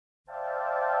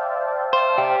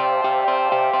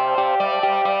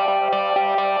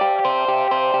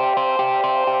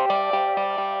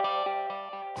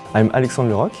I'm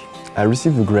Alexandre Le Roch. I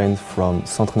received a grant from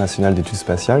Centre National d'Études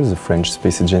Spatiales, the French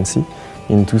space agency,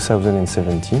 in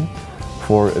 2017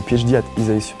 for a PhD at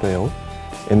ISAE-SUPAERO,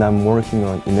 and I'm working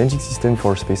on imaging system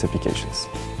for space applications.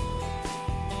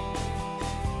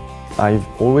 I've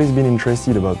always been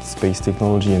interested about space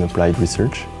technology and applied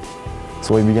research,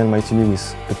 so I began my study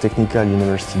with a technical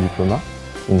university diploma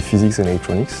in physics and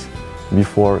electronics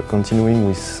before continuing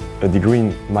with a degree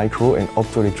in micro and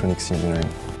optoelectronics engineering.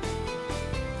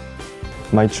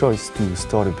 My choice to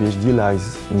start a PhD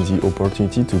lies in the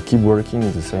opportunity to keep working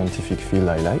in the scientific field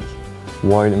I like,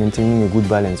 while maintaining a good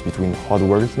balance between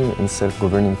hard-working and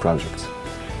self-governing projects.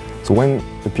 So when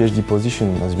the PhD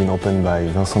position has been opened by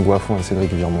Vincent Goiffon and Cédric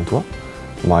Virmontois,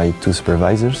 my two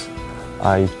supervisors,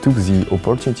 I took the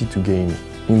opportunity to gain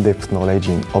in-depth knowledge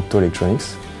in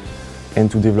optoelectronics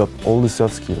and to develop all the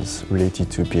soft skills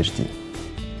related to a PhD.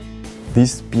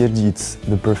 This PhD is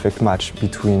the perfect match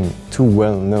between two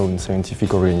well-known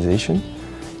scientific organizations,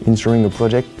 ensuring a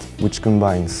project which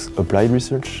combines applied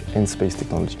research and space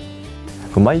technology.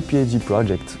 So my PhD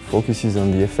project focuses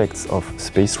on the effects of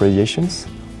space radiations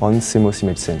on CMOS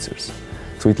image sensors.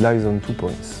 So it lies on 2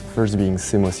 points. First being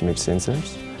CMOS image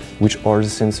sensors, which are the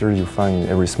sensors you find in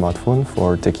every smartphone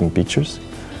for taking pictures.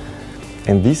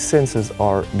 And these sensors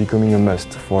are becoming a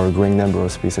must for a growing number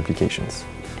of space applications.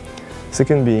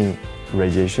 Second being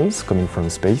radiations coming from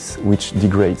space, which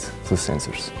degrades those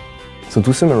sensors. So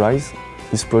to summarize,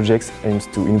 this project aims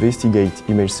to investigate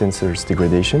image sensors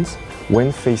degradations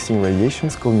when facing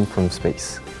radiations coming from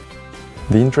space.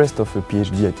 The interest of a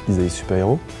PhD at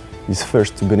ISAE-SUPAERO is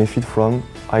first to benefit from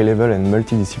high-level and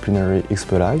multidisciplinary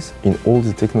expertise in all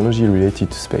the technology related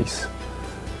to space.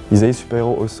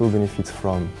 ISAE-SUPAERO also benefits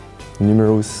from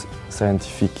numerous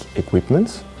scientific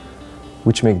equipment,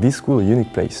 which make this school a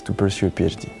unique place to pursue a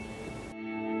PhD.